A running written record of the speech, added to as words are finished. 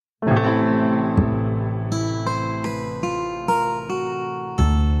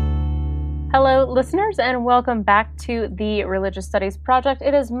listeners, and welcome back to the Religious Studies Project.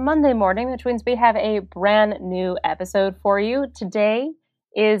 It is Monday morning, which means we have a brand new episode for you. Today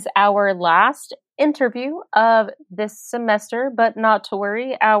is our last interview of this semester, but not to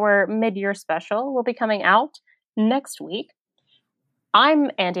worry, our mid-year special will be coming out next week.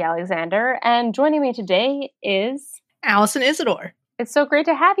 I'm Andie Alexander, and joining me today is Allison Isidore. It's so great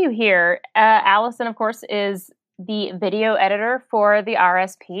to have you here. Allison, of course, is the video editor for the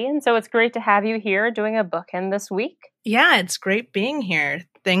RSP, and so it's great to have you here doing a bookend this week. Yeah, it's great being here.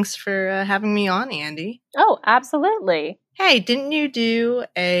 Thanks for having me on, Andie. Oh, absolutely. Hey, didn't you do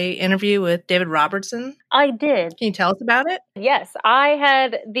a interview with David Robertson? I did. Can you tell us about it? Yes, I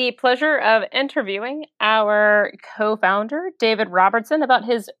had the pleasure of interviewing our co-founder, David Robertson, about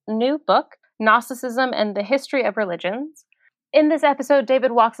his new book, Gnosticism and the History of Religions. In this episode,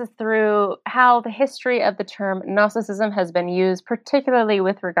 David walks us through how the history of the term Gnosticism has been used, particularly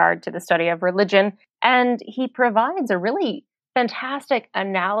with regard to the study of religion, and he provides a really fantastic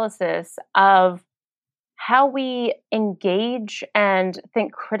analysis of how we engage and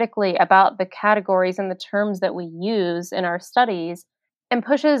think critically about the categories and the terms that we use in our studies, and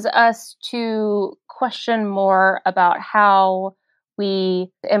pushes us to question more about how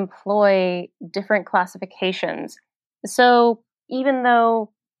we employ different classifications. So even though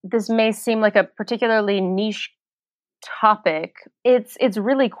this may seem like a particularly niche topic, it's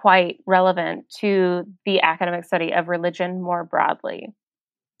really quite relevant to the academic study of religion more broadly.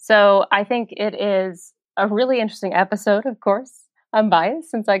 So I think it is a really interesting episode, of course. I'm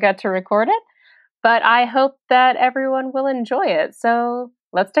biased since I got to record it, but I hope that everyone will enjoy it. So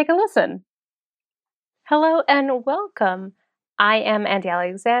let's take a listen. Hello and welcome. I am Andie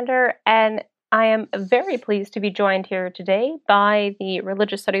Alexander, and I am very pleased to be joined here today by the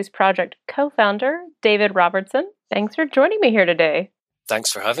Religious Studies Project co-founder, David Robertson. Thanks for joining me here today. Thanks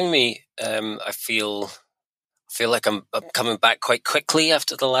for having me. I feel like I'm coming back quite quickly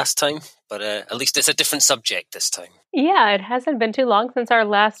after the last time, but at least it's a different subject this time. Yeah, it hasn't been too long since our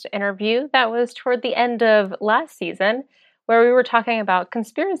last interview. That was toward the end of last season, where we were talking about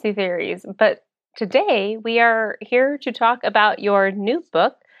conspiracy theories. But today we are here to talk about your new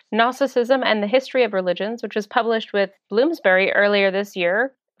book, Gnosticism and the History of Religions, which was published with Bloomsbury earlier this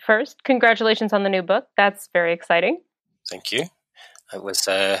year. First, congratulations on the new book. That's very exciting. Thank you. It was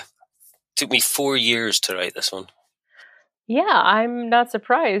took me 4 years to write this one. Yeah, I'm not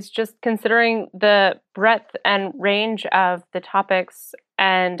surprised, just considering the breadth and range of the topics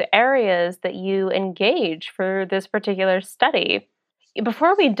and areas that you engage for this particular study.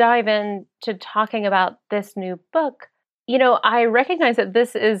 Before we dive into talking about this new book, I recognize that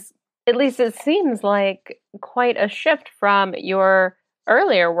this is, at least it seems like, quite a shift from your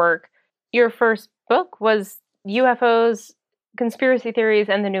earlier work. Your first book was UFOs, Conspiracy Theories,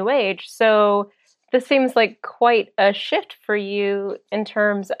 and the New Age. So this seems like quite a shift for you in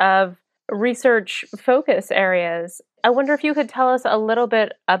terms of research focus areas. I wonder if you could tell us a little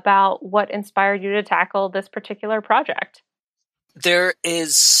bit about what inspired you to tackle this particular project. There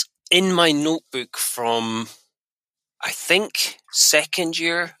is, in my notebook from, I think, second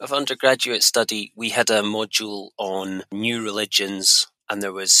year of undergraduate study, we had a module on new religions, and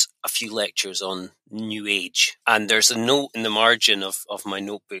there was a few lectures on New Age. And there's a note in the margin of my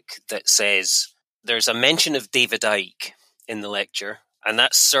notebook that says, there's a mention of David Icke in the lecture, and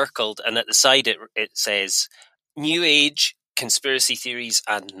that's circled, and at the side it says, New Age, Conspiracy Theories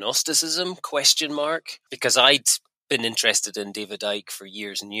and Gnosticism, ? Because I'd been interested in David Icke for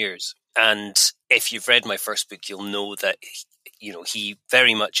years and years. And if you've read my first book, you'll know that he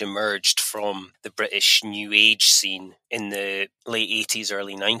very much emerged from the British New Age scene in the late 80s,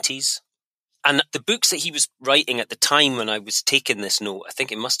 early 90s. And the books that he was writing at the time when I was taking this note, I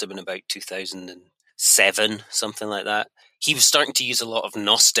think it must have been about 2007, something like that. He was starting to use a lot of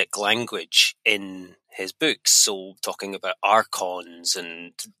Gnostic language in his books, so talking about archons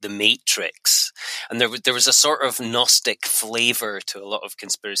and the Matrix. And there was a sort of Gnostic flavor to a lot of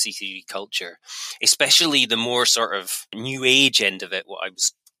conspiracy theory culture, especially the more sort of New Age end of it, what I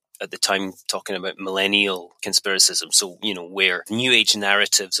was at the time talking about millennial conspiracism. So, where New Age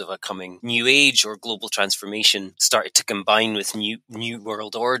narratives of a coming New Age or global transformation started to combine with New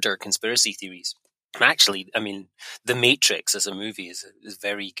World Order conspiracy theories. And actually, The Matrix as a movie is a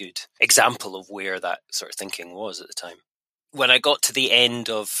very good example of where that sort of thinking was at the time. When I got to the end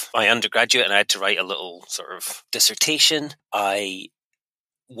of my undergraduate and I had to write a little sort of dissertation, I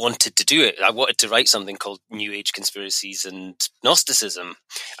wanted to do it. I wanted to write something called New Age Conspiracies and Gnosticism.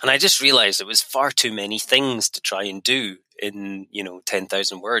 And I just realized it was far too many things to try and do in,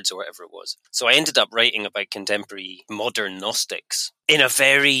 10,000 words or whatever it was. So I ended up writing about contemporary modern Gnostics in a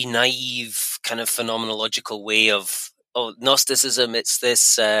very naive kind of phenomenological way of, Gnosticism, it's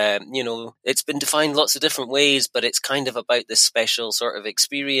this, it's been defined lots of different ways, but it's kind of about this special sort of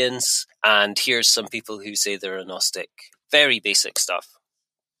experience. And here's some people who say they're a Gnostic. Very basic stuff.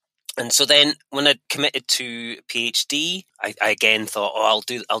 And so then when I committed to a PhD, I again thought, I'll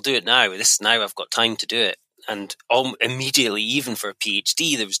do it now. Now I've got time to do it. And immediately, even for a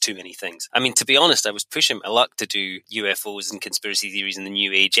PhD, there was too many things. I mean, to be honest, I was pushing my luck to do UFOs and conspiracy theories in the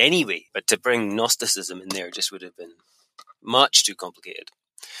New Age anyway. But to bring Gnosticism in there just would have been much too complicated.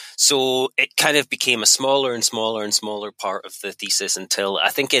 So it kind of became a smaller and smaller and smaller part of the thesis until I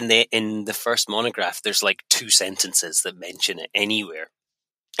think in the first monograph, there's like 2 sentences that mention it anywhere.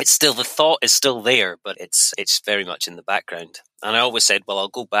 It's still, the thought is still there, but it's very much in the background. And I always said, well, I'll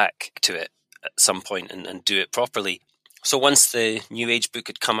go back to it at some point and do it properly. So once the New Age book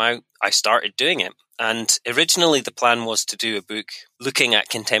had come out, I started doing it. And originally the plan was to do a book looking at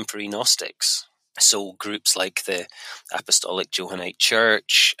contemporary Gnostics. So groups like the Apostolic Johannite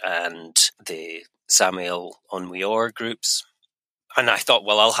Church and the Samael Onweor groups. And I thought,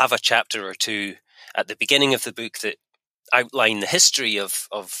 well, I'll have a chapter or 2 at the beginning of the book that outline the history of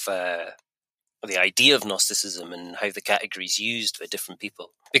the idea of Gnosticism and how the category is used by different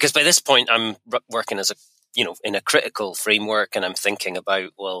people. Because by this point, I'm working as in a critical framework, and I'm thinking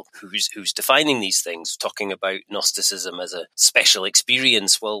about, well, who's defining these things, talking about Gnosticism as a special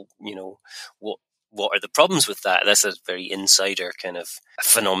experience. Well, what are the problems with that? That's a very insider kind of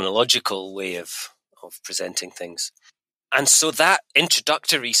phenomenological way of presenting things. And so that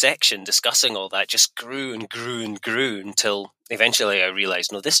introductory section discussing all that just grew and grew and grew until eventually I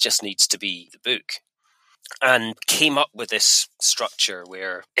realized, no, this just needs to be the book. And came up with this structure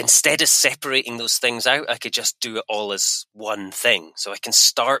where instead of separating those things out, I could just do it all as one thing. So I can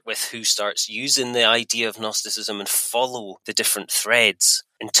start with who starts using the idea of Gnosticism and follow the different threads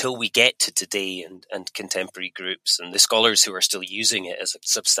until we get to today and contemporary groups and the scholars who are still using it as a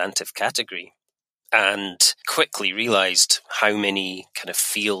substantive category. And quickly realized how many kind of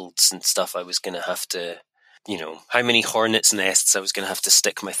fields and stuff I was going to have to, how many hornets' nests I was going to have to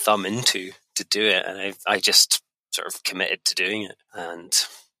stick my thumb into to do it. And I just sort of committed to doing it, and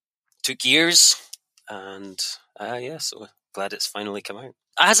took years. And so glad it's finally come out.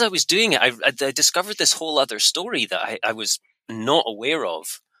 As I was doing it, I discovered this whole other story that I was not aware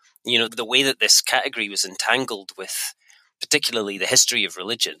of. The way that this category was entangled with particularly the history of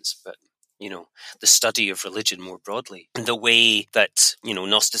religions, but the study of religion more broadly, and the way that,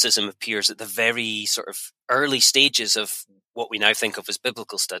 Gnosticism appears at the very sort of early stages of what we now think of as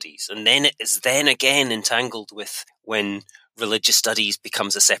biblical studies. And then it is then again entangled with when religious studies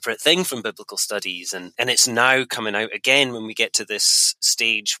becomes a separate thing from biblical studies. And it's now coming out again when we get to this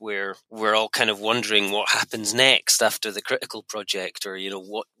stage where we're all kind of wondering what happens next after the critical project, or,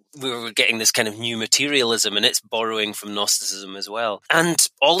 what we're getting this kind of new materialism, and it's borrowing from Gnosticism as well. And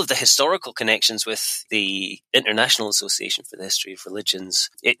all of the historical connections with the International Association for the History of Religions,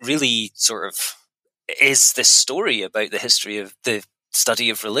 it really sort of is this story about the history of the study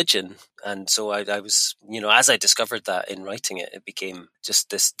of religion. And so I was, as I discovered that in writing it, it became just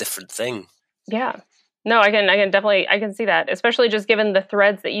this different thing. Yeah. No, I can definitely see that, especially just given the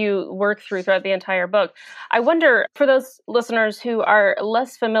threads that you work through throughout the entire book. I wonder, for those listeners who are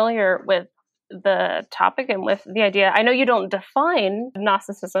less familiar with the topic and with the idea, I know you don't define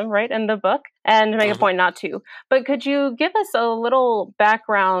Gnosticism, right, in the book, and make a point not to, but could you give us a little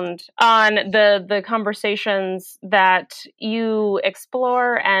background on the conversations that you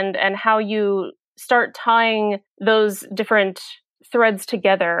explore and how you start tying those different threads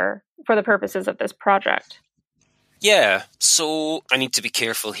together for the purposes of this project? Yeah, so I need to be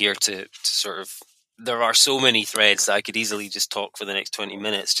careful here to sort of, there are so many threads that I could easily just talk for the next 20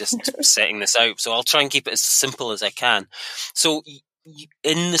 minutes just setting this out. So I'll try and keep it as simple as I can. So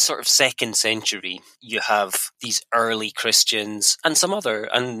in the sort of 2nd century, you have these early Christians and some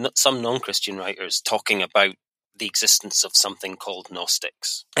non-Christian writers talking about the existence of something called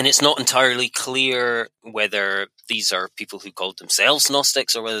Gnostics. And it's not entirely clear whether these are people who called themselves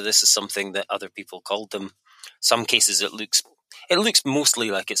Gnostics or whether this is something that other people called them. Some cases it looks mostly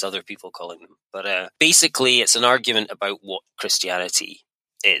like it's other people calling them. But basically it's an argument about what Christianity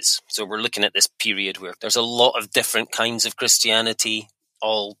is. So we're looking at this period where there's a lot of different kinds of Christianity,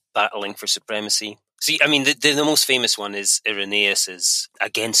 all battling for supremacy. See, I mean, the most famous one is Irenaeus is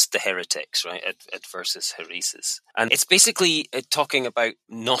against the heretics, right? Versus heresis. And it's basically talking about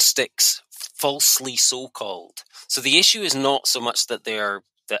Gnostics, falsely so-called. So the issue is not so much that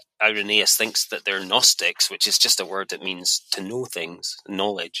Irenaeus thinks that they're Gnostics, which is just a word that means to know things,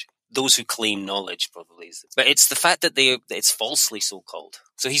 knowledge. Those who claim knowledge probably is. But it's the fact that it's falsely so-called.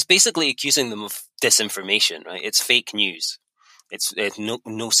 So he's basically accusing them of disinformation, right? It's fake news. It's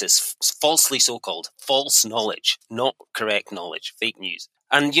gnosis, falsely so-called, false knowledge, not correct knowledge, fake news.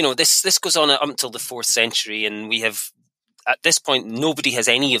 And, this goes on up until the 4th century, and we have, at this point, nobody has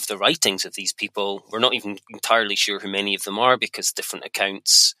any of the writings of these people. We're not even entirely sure who many of them are because different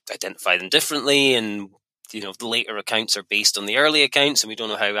accounts identify them differently, and, the later accounts are based on the early accounts, and we don't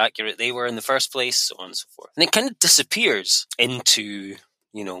know how accurate they were in the first place, so on and so forth. And it kind of disappears into...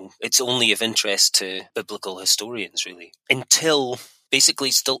 it's only of interest to biblical historians, really, until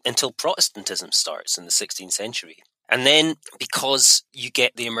Protestantism starts in the 16th century. And then, because you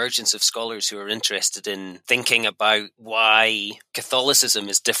get the emergence of scholars who are interested in thinking about why Catholicism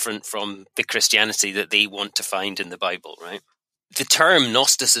is different from the Christianity that they want to find in the Bible, right? The term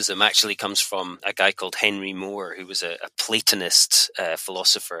Gnosticism actually comes from a guy called Henry More, who was a Platonist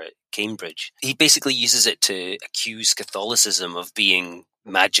philosopher at Cambridge. He basically uses it to accuse Catholicism of being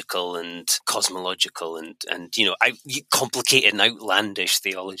magical and cosmological and complicated and outlandish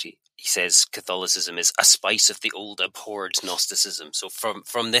theology. He says Catholicism is a spice of the old abhorred Gnosticism. So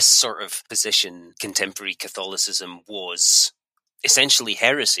from this sort of position, contemporary Catholicism was essentially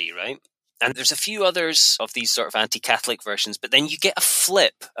heresy, right? And there's a few others of these sort of anti-Catholic versions, but then you get a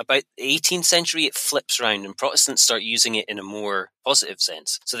flip. About the 18th century, it flips around and Protestants start using it in a more positive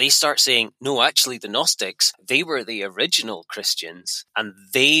sense. So they start saying, no, actually the Gnostics, they were the original Christians and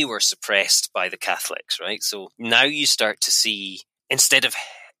they were suppressed by the Catholics, right? So now you start to see, instead of,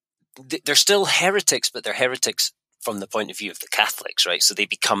 they're still heretics, but they're heretics from the point of view of the Catholics, right? So they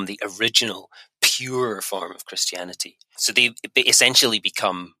become the original, pure form of Christianity. So they essentially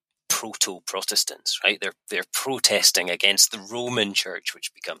become proto-Protestants, right? They're protesting against the Roman Church,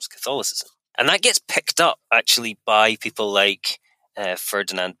 which becomes Catholicism. And that gets picked up, actually, by people like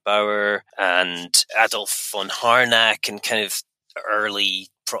Ferdinand Bauer and Adolf von Harnack and kind of early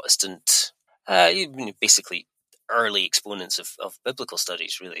Protestant, basically early exponents of biblical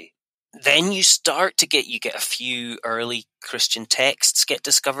studies, really. Then you start to get a few early Christian texts get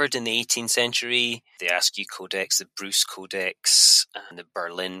discovered in the 18th century. The Askew Codex, the Bruce Codex, and the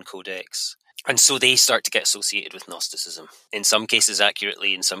Berlin Codex. And so they start to get associated with Gnosticism. In some cases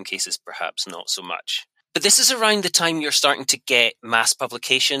accurately, in some cases perhaps not so much. But this is around the time you're starting to get mass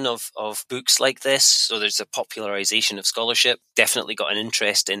publication of books like this. So there's a popularization of scholarship. Definitely got an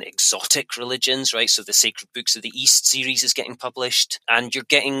interest in exotic religions, right? So the Sacred Books of the East series is getting published. And you're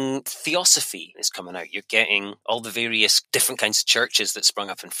getting Theosophy is coming out. You're getting all the various different kinds of churches that sprung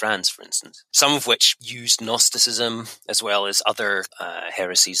up in France, for instance. Some of which used Gnosticism as well as other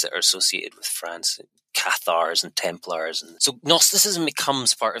heresies that are associated with France. Cathars and Templars. And so Gnosticism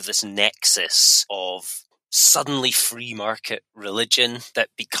becomes part of this nexus of suddenly free market religion that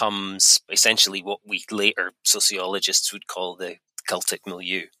becomes essentially what we later sociologists would call the cultic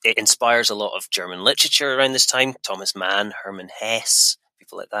milieu. It inspires a lot of German literature around this time. Thomas Mann, Hermann Hesse,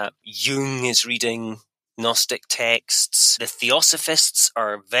 people like that. Jung is reading Gnostic texts. The Theosophists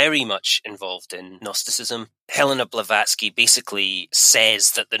are very much involved in Gnosticism. Helena Blavatsky basically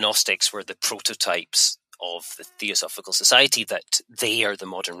says that the Gnostics were the prototypes of the Theosophical Society, that they are the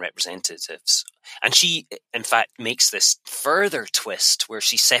modern representatives. And she, in fact, makes this further twist where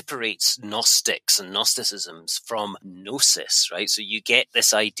she separates Gnostics and Gnosticisms from Gnosis, right? So you get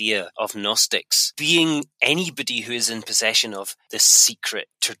this idea of Gnostics being anybody who is in possession of this secret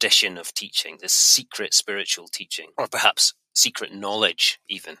tradition of teaching, this secret spiritual teaching, or perhaps secret knowledge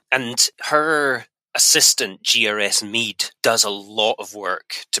even. And her assistant, G.R.S. Mead, does a lot of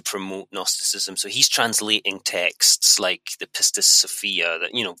work to promote Gnosticism. So he's translating texts like the Pistis Sophia,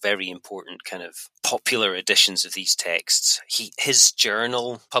 that, very important kind of popular editions of these texts. His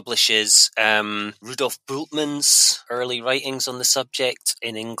journal publishes Rudolf Bultmann's early writings on the subject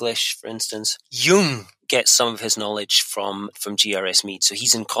in English, for instance. Jung gets some of his knowledge from G.R.S. Mead. So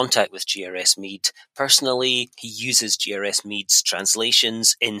he's in contact with G.R.S. Mead. Personally, he uses G.R.S. Mead's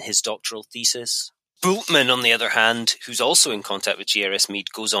translations in his doctoral thesis. Bultmann, on the other hand, who's also in contact with G.R.S.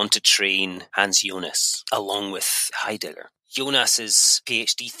 Mead, goes on to train Hans Jonas, along with Heidegger. Jonas's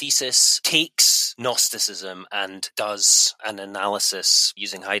PhD thesis takes Gnosticism and does an analysis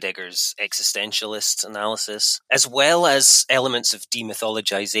using Heidegger's existentialist analysis, as well as elements of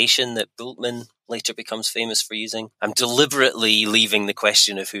demythologization that Bultmann later becomes famous for using. I'm deliberately leaving the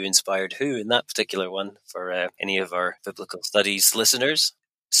question of who inspired who in that particular one for any of our biblical studies listeners.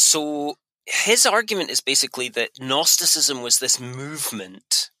 So his argument is basically that Gnosticism was this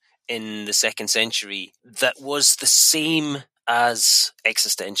movement in the 2nd century that was the same as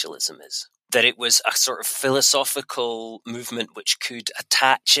existentialism is. That it was a sort of philosophical movement which could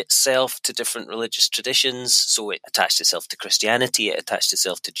attach itself to different religious traditions. So it attached itself to Christianity, it attached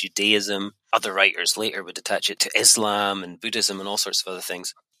itself to Judaism. Other writers later would attach it to Islam and Buddhism and all sorts of other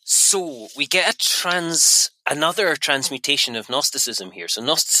things. So we get another transmutation of Gnosticism here. So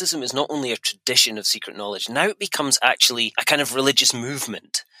Gnosticism is not only a tradition of secret knowledge, now it becomes actually a kind of religious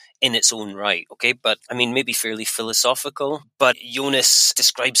movement in its own right, okay? But, I mean, maybe fairly philosophical. But Jonas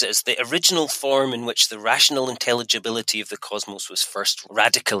describes it as the original form in which the rational intelligibility of the cosmos was first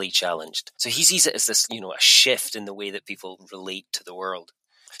radically challenged. So he sees it as this, a shift in the way that people relate to the world.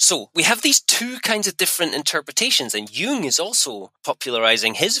 So we have these two kinds of different interpretations, and Jung is also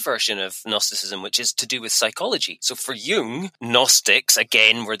popularizing his version of Gnosticism, which is to do with psychology. So for Jung, Gnostics,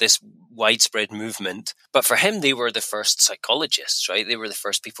 again, were this widespread movement, but for him, they were the first psychologists, right? They were the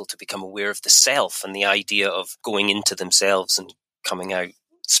first people to become aware of the self and the idea of going into themselves and coming out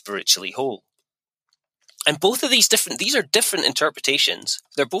spiritually whole. And both of these are different interpretations.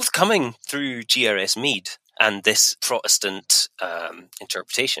 They're both coming through G.R.S. Mead and this Protestant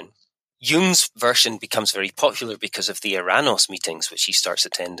interpretation. Jung's version becomes very popular because of the Eranos meetings, which he starts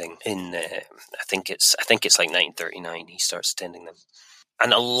attending in, I think it's like 1939. He starts attending them.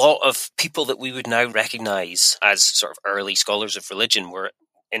 And a lot of people that we would now recognize as sort of early scholars of religion were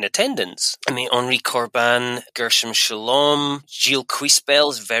in attendance. I mean, Henri Corbin, Gershom Scholem, Gilles Quispel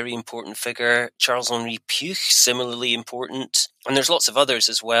is a very important figure. Charles-Henri Puech, similarly important. And there's lots of others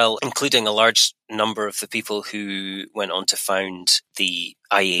as well, including a large number of the people who went on to found the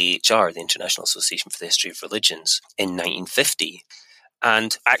IAHR, the International Association for the History of Religions, in 1950.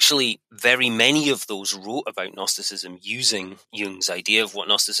 And actually, very many of those wrote about Gnosticism using Jung's idea of what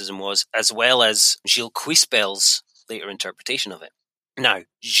Gnosticism was, as well as Gilles Quispel's later interpretation of it. Now,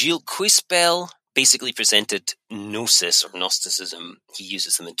 Gilles Quispel basically presented Gnosis, or Gnosticism, he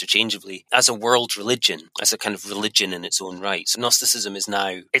uses them interchangeably, as a world religion, as a kind of religion in its own right. So Gnosticism is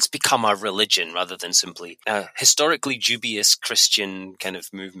now, it's become a religion rather than simply a historically dubious Christian kind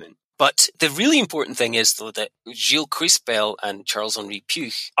of movement. But the really important thing is, though, that Gilles Quispel and Charles-Henri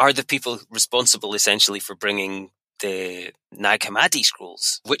Puech are the people responsible essentially for bringing the Nag Hammadi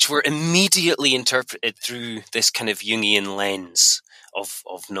scrolls, which were immediately interpreted through this kind of Jungian lens of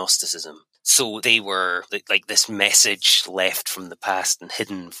Gnosticism. So they were like this message left from the past and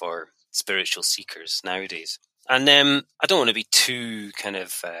hidden for spiritual seekers nowadays. And I don't want to be too kind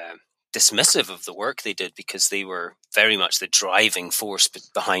of dismissive of the work they did, because they were very much the driving force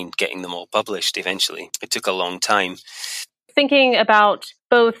behind getting them all published eventually. It took a long time. Thinking about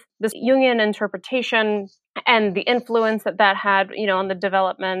both this Jungian interpretation and the influence that had, on the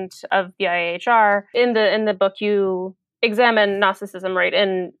development of the IAHR, in the book you examine Gnosticism, right,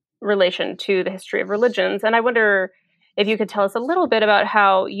 in relation to the history of religions. And I wonder if you could tell us a little bit about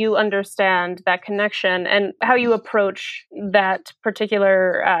how you understand that connection and how you approach that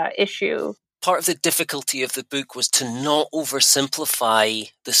particular issue. Part of the difficulty of the book was to not oversimplify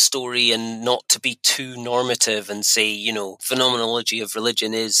the story and not to be too normative and say, phenomenology of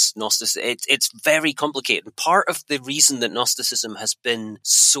religion is Gnosticism. It's very complicated. And part of the reason that Gnosticism has been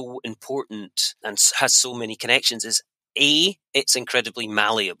so important and has so many connections is, A, it's incredibly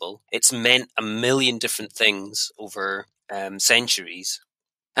malleable. It's meant a million different things over centuries.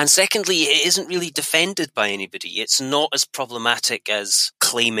 And secondly, it isn't really defended by anybody. It's not as problematic as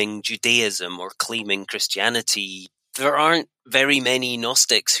claiming Judaism or claiming Christianity. There aren't very many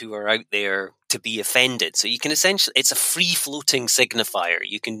Gnostics who are out there to be offended. So you can essentially, it's a free-floating signifier.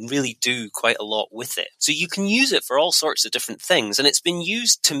 You can really do quite a lot with it. So you can use it for all sorts of different things. And it's been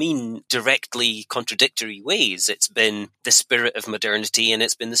used to mean directly contradictory ways. It's been the spirit of modernity and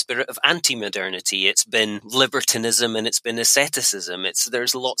it's been the spirit of anti-modernity. It's been libertinism and it's been asceticism.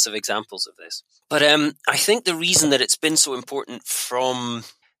 There's lots of examples of this. But I think the reason that it's been so important from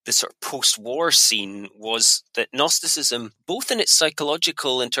the sort of post-war scene was that Gnosticism, both in its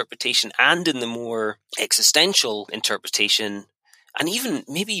psychological interpretation and in the more existential interpretation, and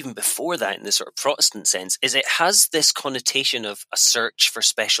maybe even before that in the sort of Protestant sense, is it has this connotation of a search for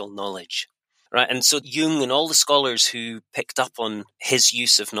special knowledge. Right, and so Jung and all the scholars who picked up on his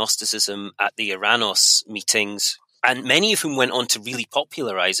use of Gnosticism at the Eranos meetings and many of whom went on to really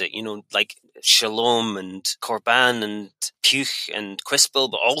popularize it, like Shalom and Corban and Puch and Quispel,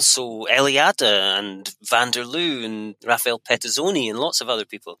 but also Eliade and van der Loo and Raphael Pettazzoni and lots of other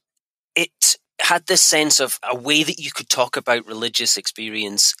people. It had this sense of a way that you could talk about religious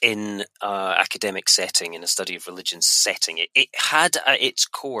experience in an academic setting, in a study of religion setting. It had at its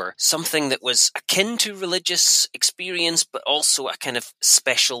core something that was akin to religious experience, but also a kind of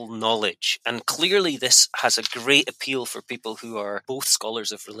special knowledge. And clearly this has a great appeal for people who are both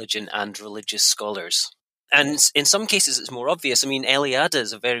scholars of religion and religious scholars. And in some cases, it's more obvious. I mean, Eliade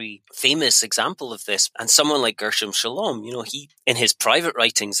is a very famous example of this. And someone like Gershom Shalom, he, in his private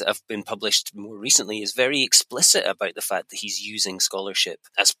writings that have been published more recently, is very explicit about the fact that he's using scholarship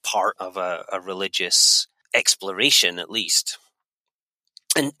as part of a religious exploration, at least.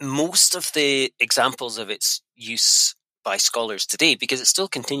 And most of the examples of its use by scholars today, because it still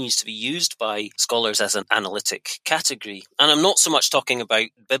continues to be used by scholars as an analytic category. And I'm not so much talking about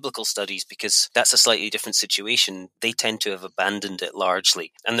biblical studies, because that's a slightly different situation. They tend to have abandoned it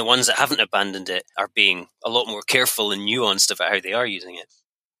largely. And the ones that haven't abandoned it are being a lot more careful and nuanced about how they are using it.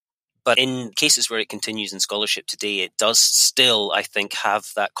 But in cases where it continues in scholarship today, it does still, I think,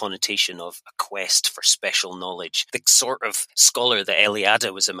 have that connotation of a quest for special knowledge. The sort of scholar that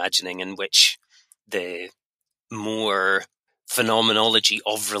Eliade was imagining, in which the more phenomenology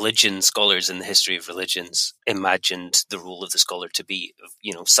of religion scholars in the history of religions imagined the role of the scholar to be,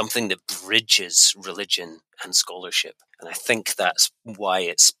 something that bridges religion and scholarship. And I think that's why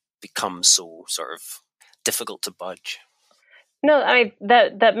it's become so sort of difficult to budge. No, I mean,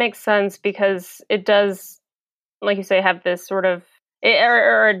 that makes sense, because it does, like you say, have this sort of,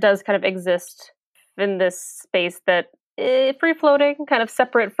 it does kind of exist in this space that free-floating, kind of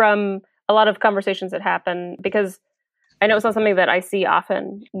separate from a lot of conversations that happen, because I know it's not something that I see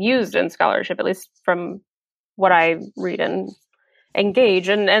often used in scholarship, at least from what I read and engage.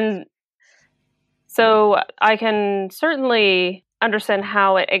 And so I can certainly understand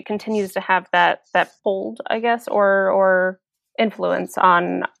how it continues to have that hold, I guess, or influence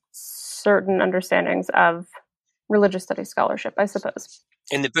on certain understandings of religious studies scholarship, I suppose.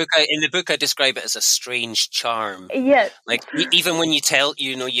 In the book, I describe it as a strange charm. Yeah. Like, even when you tell,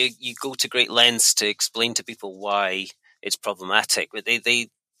 you go to great lengths to explain to people why it's problematic, but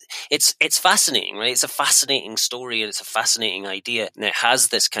it's fascinating, right? It's a fascinating story, and it's a fascinating idea, and it has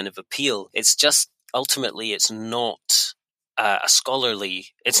this kind of appeal. It's just, ultimately, it's not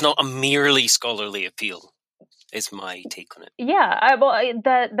it's not a merely scholarly appeal, is my take on it. Yeah,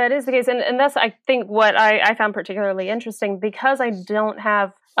 that is the case. And that's, I think, what I found particularly interesting, because I don't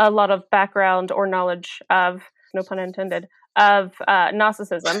have a lot of background or knowledge of, no pun intended, of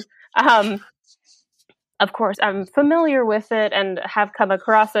Gnosticism. Of course, I'm familiar with it and have come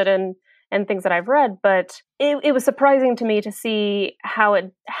across it and things that I've read, but it was surprising to me to see how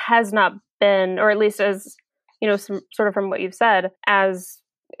it has not been, or at least as, some, sort of from what you've said, as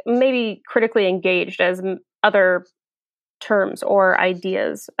maybe critically engaged as other terms or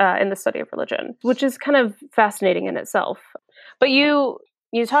ideas in the study of religion, which is kind of fascinating in itself. But you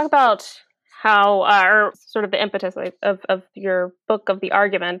talk about how, or sort of the impetus of your book, of the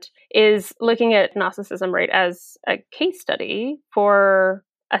argument, is looking at Gnosticism, right, as a case study for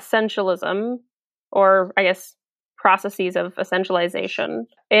essentialism, or I guess processes of essentialization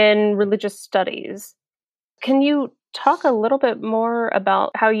in religious studies. Can you talk a little bit more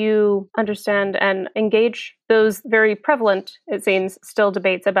about how you understand and engage those very prevalent, it seems, still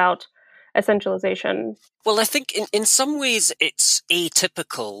debates about essentialization? Well, I think in some ways it's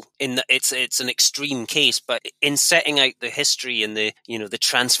atypical in that it's an extreme case, but in setting out the history and the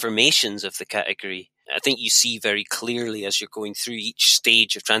transformations of the category, I think you see very clearly as you're going through each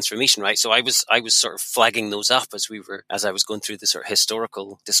stage of transformation, right? So I was sort of flagging those up as I was going through the sort of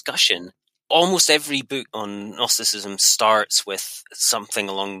historical discussion. Almost every book on Gnosticism starts with something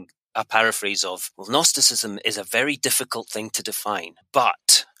along a paraphrase of, well, Gnosticism is a very difficult thing to define,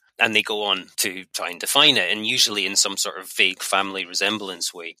 but, and they go on to try and define it, and usually in some sort of vague family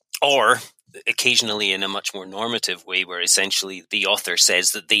resemblance way, or occasionally in a much more normative way, where essentially the author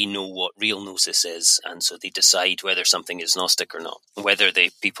says that they know what real gnosis is, and so they decide whether something is Gnostic or not, whether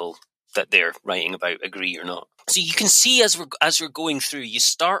the people that they're writing about agree or not. So you can see as we're going through, you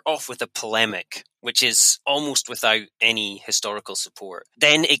start off with a polemic, which is almost without any historical support.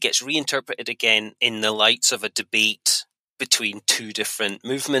 Then it gets reinterpreted again in the lights of a debate between two different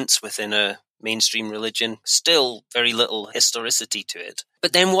movements within a mainstream religion. Still very little historicity to it.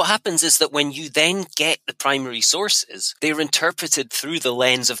 But then what happens is that when you then get the primary sources, they're interpreted through the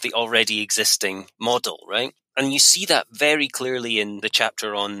lens of the already existing model, right? And you see that very clearly in the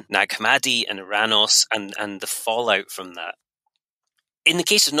chapter on Nag Hammadi and Uranos and the fallout from that. In the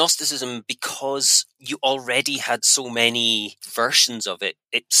case of Gnosticism, because you already had so many versions of it,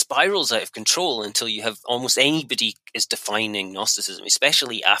 it spirals out of control until you have almost anybody is defining Gnosticism,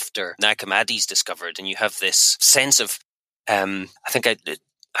 especially after Nag Hammadi's discovered, and you have this sense of,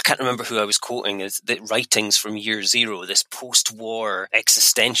 I can't remember who I was quoting, is the writings from year zero, this post-war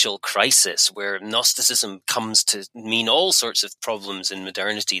existential crisis where Gnosticism comes to mean all sorts of problems in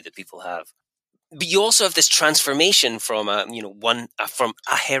modernity that people have. But you also have this transformation from from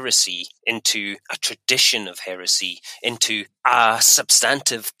a heresy into a tradition of heresy, into a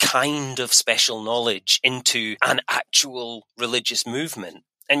substantive kind of special knowledge, into an actual religious movement.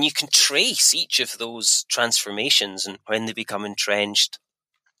 And you can trace each of those transformations and when they become entrenched.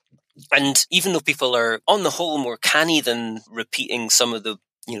 And even though people are, on the whole, more canny than repeating some of the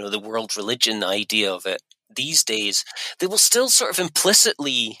world religion idea of it these days, they will still sort of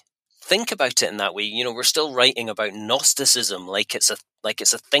implicitly think about it in that way. We're still writing about Gnosticism like it's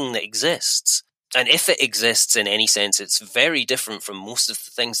a thing that exists. And if it exists in any sense, it's very different from most of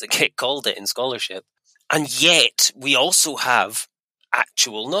the things that get called it in scholarship. And yet, we also have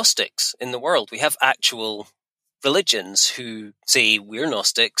actual Gnostics in the world. We have actual religions who say we're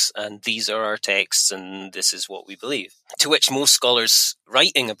Gnostics and these are our texts and this is what we believe. To which most scholars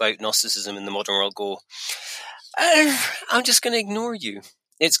writing about Gnosticism in the modern world go, I'm just going to ignore you.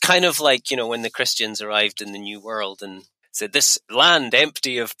 It's kind of like, when the Christians arrived in the New World and said, this land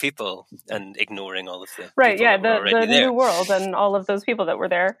empty of people, and ignoring all of the right, people yeah, that were already the there. New World and all of those people that were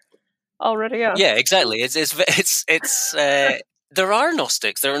there already. Yeah, exactly. It's there are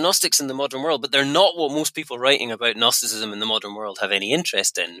Gnostics. There are Gnostics in the modern world, but they're not what most people writing about Gnosticism in the modern world have any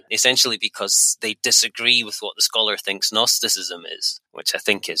interest in, essentially because they disagree with what the scholar thinks Gnosticism is, which I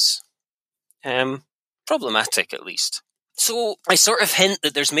think is problematic, at least. So I sort of hint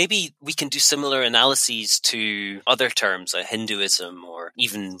that there's maybe we can do similar analyses to other terms like Hinduism or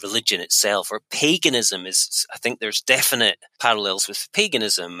even religion itself, or paganism is, I think there's definite parallels with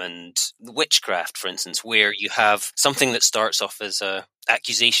paganism and witchcraft, for instance, where you have something that starts off as a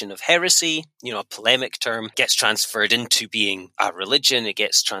accusation of heresy, a polemic term, gets transferred into being a religion, it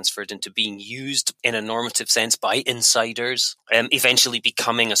gets transferred into being used in a normative sense by insiders, eventually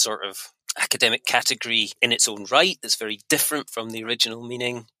becoming a sort of academic category in its own right that's very different from the original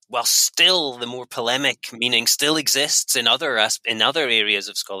meaning, while still the more polemic meaning still exists in other areas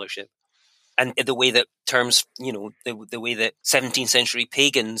of scholarship. And the way that terms, the way that 17th century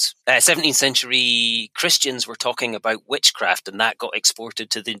pagans, 17th century Christians were talking about witchcraft, and that got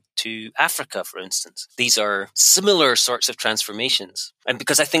exported to Africa, for instance. These are similar sorts of transformations. And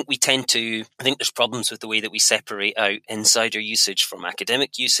because I think there's problems with the way that we separate out insider usage from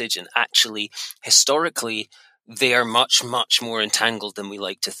academic usage, and actually, historically, they are much, much more entangled than we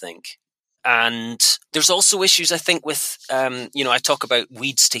like to think. And there's also issues, I think, with, I talk about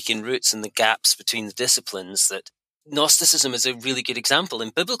weeds taking roots and the gaps between the disciplines, that Gnosticism is a really good example. In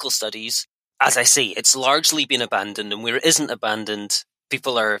biblical studies, as I say, it's largely been abandoned, and where it isn't abandoned,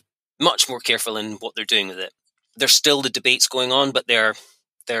 people are much more careful in what they're doing with it. There's still the debates going on, but they're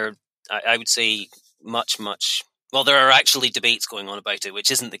I would say, much, well, there are actually debates going on about it,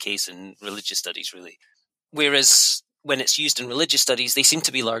 which isn't the case in religious studies, really. Whereas when it's used in religious studies, they seem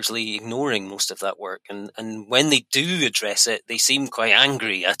to be largely ignoring most of that work. And when they do address it, they seem quite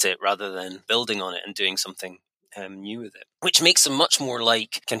angry at it rather than building on it and doing something new with it, which makes them much more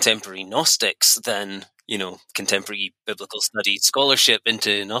like contemporary Gnostics than, contemporary biblical study scholarship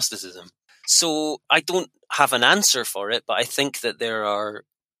into Gnosticism. So I don't have an answer for it, but I think that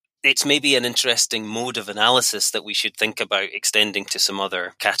it's maybe an interesting mode of analysis that we should think about extending to some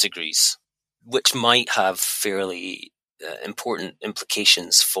other categories, which might have fairly important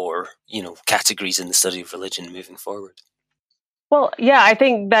implications for, categories in the study of religion moving forward. Well, yeah, I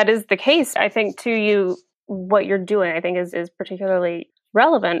think that is the case. I think what you're doing, I think is particularly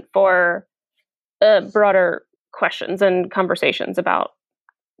relevant for broader questions and conversations about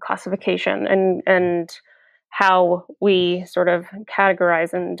classification and how we sort of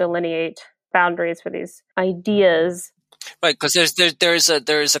categorize and delineate boundaries for these ideas. Right, because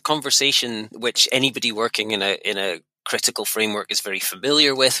there's a conversation which anybody working in a critical framework is very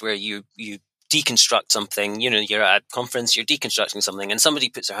familiar with, where you deconstruct something. You're at a conference, you're deconstructing something, and somebody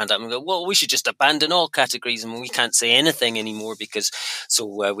puts their hand up and go, "Well, we should just abandon all categories, and we can't say anything anymore because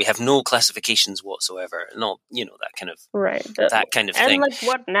we have no classifications whatsoever." Not that kind of right, that kind of and thing. like,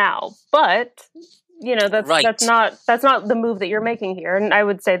 what now? But that's Right. that's not the move that you're making here, and I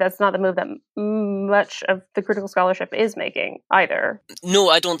would say that's not the move that much of the critical scholarship is making either. No,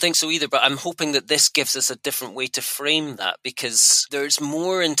 I don't think so either, but I'm hoping that this gives us a different way to frame that, because there's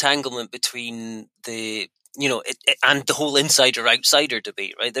more entanglement between and the whole insider-outsider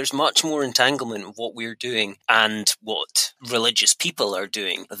debate, right? There's much more entanglement in what we're doing and what religious people are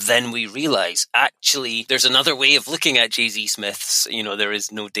doing than we realize. Actually, there's another way of looking at J.Z. Smith's, there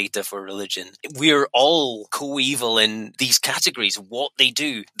is no data for religion. We're all coeval in these categories. What they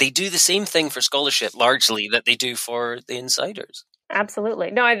do the same thing for scholarship, largely, that they do for the insiders.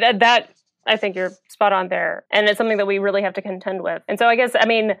 Absolutely. No, I think you're spot on there. And it's something that we really have to contend with. And so I guess,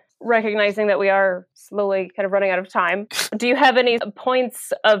 recognizing that we are slowly kind of running out of time, do you have any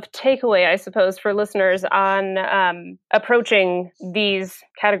points of takeaway, I suppose, for listeners on approaching these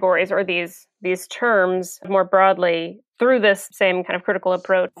categories or these terms more broadly through this same kind of critical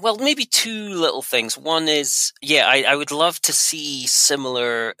approach? Well, maybe two little things. One is, I would love to see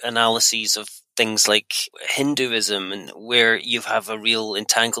similar analyses of things like Hinduism, and where you have a real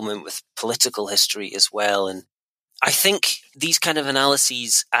entanglement with political history as well. And I think these kind of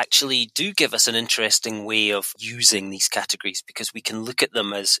analyses actually do give us an interesting way of using these categories, because we can look at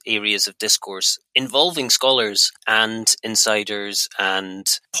them as areas of discourse involving scholars and insiders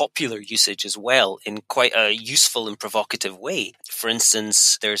and popular usage as well, in quite a useful and provocative way. For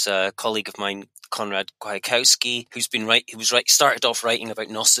instance, there's a colleague of mine, Konrad Kwiatkowski, started off writing about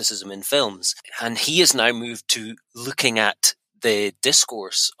Gnosticism in films, and he has now moved to looking at the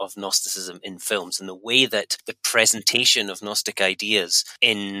discourse of Gnosticism in films and the way that the presentation of Gnostic ideas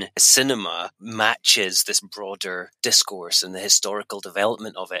in cinema matches this broader discourse and the historical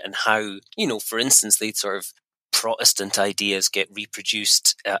development of it, and how, for instance, they sort of Protestant ideas get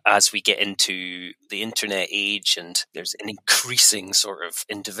reproduced as we get into the internet age, and there's an increasing sort of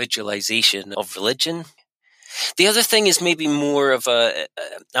individualization of religion. The other thing is maybe more of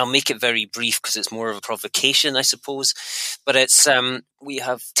I'll make it very brief because it's more of a provocation, I suppose, but it's, we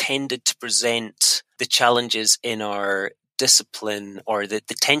have tended to present the challenges in our discipline, or the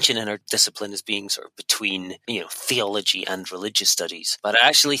tension in our discipline, as being sort of between, theology and religious studies. But I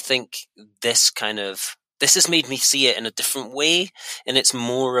actually think this has made me see it in a different way, and it's maybe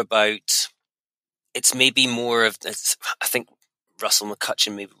more of, I think Russell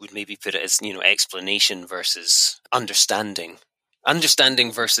McCutcheon would maybe put it as, explanation versus understanding.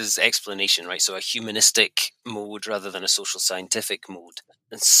 Understanding versus explanation, right? So a humanistic mode rather than a social scientific mode.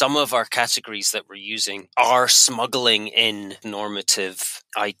 And some of our categories that we're using are smuggling in normative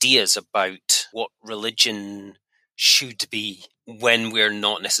ideas about what religion should be when we're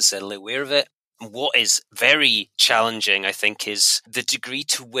not necessarily aware of it. What is very challenging, I think, is the degree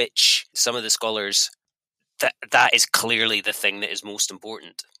to which some of the scholars, that is clearly the thing that is most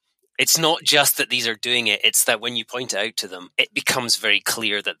important. It's not just that these are doing it, it's that when you point it out to them, it becomes very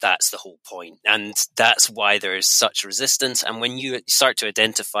clear that that's the whole point. And that's why there is such resistance. And when you start to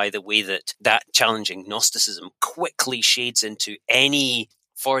identify the way that challenging Gnosticism quickly shades into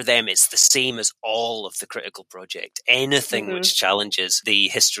for them, it's the same as all of the critical project. Anything which challenges the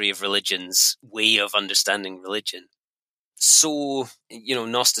history of religion's way of understanding religion. So,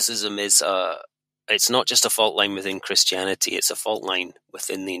 Gnosticism is it's not just a fault line within Christianity, it's a fault line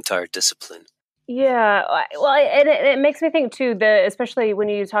within the entire discipline. Yeah, well, and it makes me think too, especially when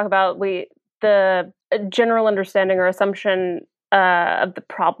you talk about the general understanding or assumption of the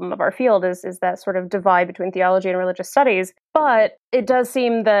problem of our field is that sort of divide between theology and religious studies. But it does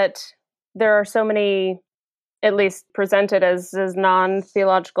seem that there are so many, at least presented as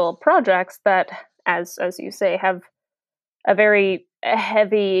non-theological projects, that, as you say, have a very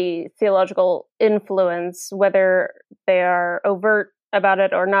heavy theological influence, whether they are overt about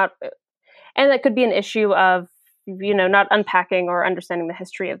it or not. And that could be an issue of, not unpacking or understanding the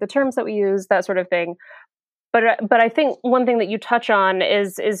history of the terms that we use, that sort of thing. But I think one thing that you touch on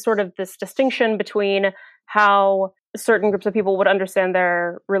is sort of this distinction between how certain groups of people would understand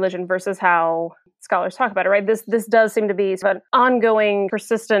their religion versus how scholars talk about it, right? This does seem to be sort of an ongoing,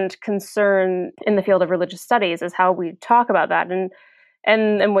 persistent concern in the field of religious studies, is how we talk about that.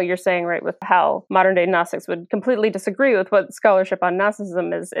 And what you're saying, right, with how modern day Gnostics would completely disagree with what scholarship on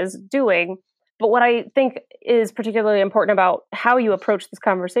Gnosticism is doing. But what I think is particularly important about how you approach this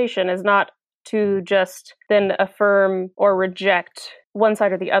conversation is not to just then affirm or reject one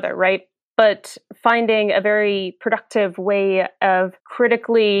side or the other, right? But finding a very productive way of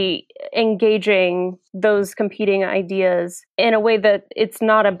critically engaging those competing ideas in a way that it's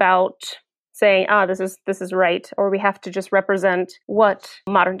not about saying, this is right, or we have to just represent what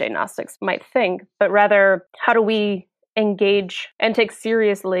modern day Gnostics might think, but rather, how do we engage and take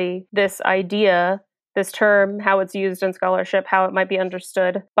seriously this idea this term, how it's used in scholarship, how it might be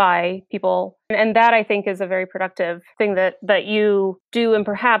understood by people. And that, I think, is a very productive thing that you do, and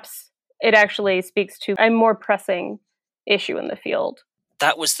perhaps it actually speaks to a more pressing issue in the field.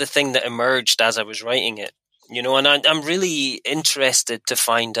 That was the thing that emerged as I was writing it, and I'm really interested to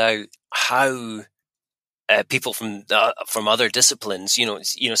find out how people from other disciplines,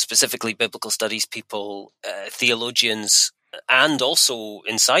 specifically biblical studies people, theologians, and also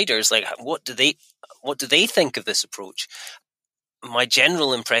insiders, like what do they think of this approach? My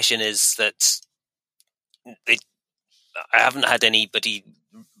general impression is that I haven't had anybody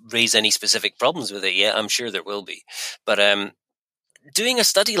raise any specific problems with it yet. I'm sure there will be, but doing a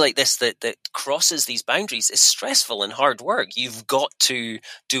study like this that crosses these boundaries is stressful and hard work. You've got to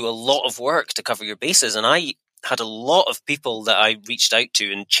do a lot of work to cover your bases. And I had a lot of people that I reached out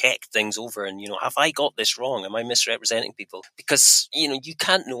to and checked things over. And, have I got this wrong? Am I misrepresenting people? Because, you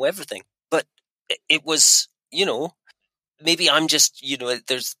can't know everything. But it was, maybe I'm just,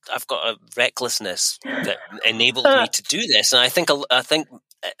 I've got a recklessness that enabled me to do this. And I think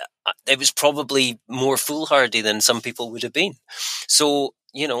it was probably more foolhardy than some people would have been. So,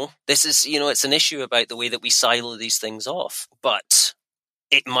 this is, it's an issue about the way that we silo these things off, but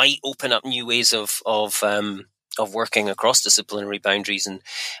it might open up new ways of working across disciplinary boundaries and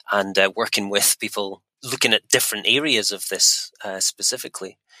working with people looking at different areas of this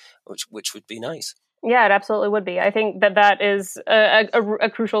specifically, which would be nice. Yeah, it absolutely would be. I think that is a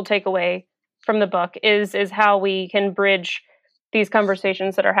crucial takeaway from the book is how we can bridge these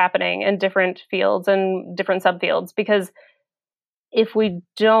conversations that are happening in different fields and different subfields. Because if we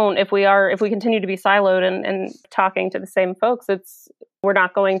continue to be siloed and talking to the same folks, we're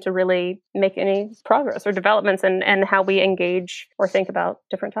not going to really make any progress or developments in how we engage or think about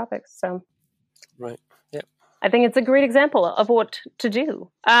different topics. So, right. Yeah. I think it's a great example of what to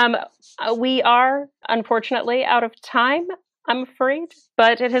do. We are, unfortunately, out of time, I'm afraid,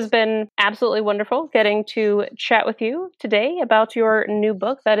 but it has been absolutely wonderful getting to chat with you today about your new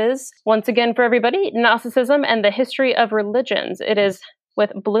book that is, once again for everybody, Gnosticism and the History of Religions. It is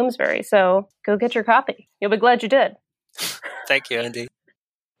with Bloomsbury, so go get your copy. You'll be glad you did. Thank you, Andie.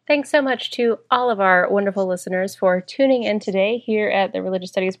 Thanks so much to all of our wonderful listeners for tuning in today here at the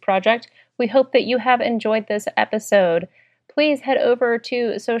Religious Studies Project. We hope that you have enjoyed this episode. Please head over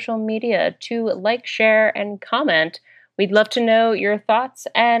to social media to like, share, and comment. We'd love to know your thoughts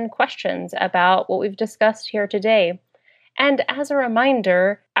and questions about what we've discussed here today. And as a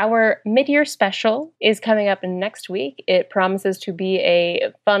reminder, our mid-year special is coming up next week. It promises to be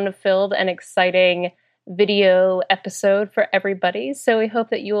a fun-filled and exciting video episode for everybody. So we hope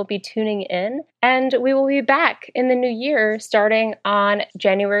that you will be tuning in. And we will be back in the new year starting on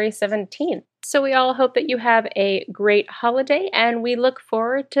January 17th. So we all hope that you have a great holiday, and we look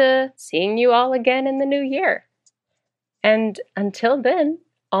forward to seeing you all again in the new year. And until then,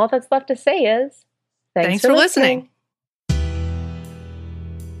 all that's left to say is, thanks for listening.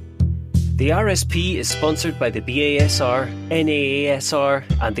 The RSP is sponsored by the BASR, NAASR,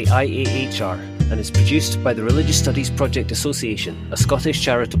 and the IAHR, and is produced by the Religious Studies Project Association, a Scottish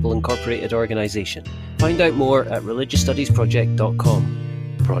charitable incorporated organisation. Find out more at religiousstudiesproject.com.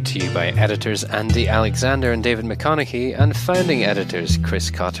 Brought to you by editors Andie Alexander and David McConaughey and founding editors Chris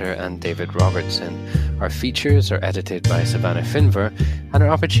Cotter and David Robertson. Our features are edited by Savannah Finver and our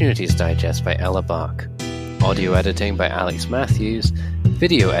Opportunities Digest by Ella Bach. Audio editing by Alex Matthews,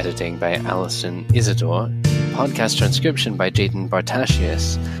 video editing by Alison Isidore, podcast transcription by Jayden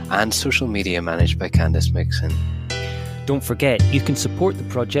Bartashius, and social media managed by Candice Mixon. Don't forget, you can support the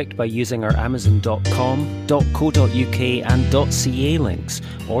project by using our Amazon.com, .co.uk and .ca links,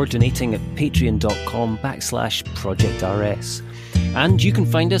 or donating at patreon.com/ProjectRS. And you can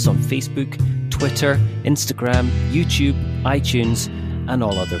find us on Facebook, Twitter, Instagram, YouTube, iTunes, and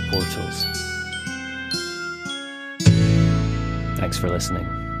all other portals. Thanks for listening.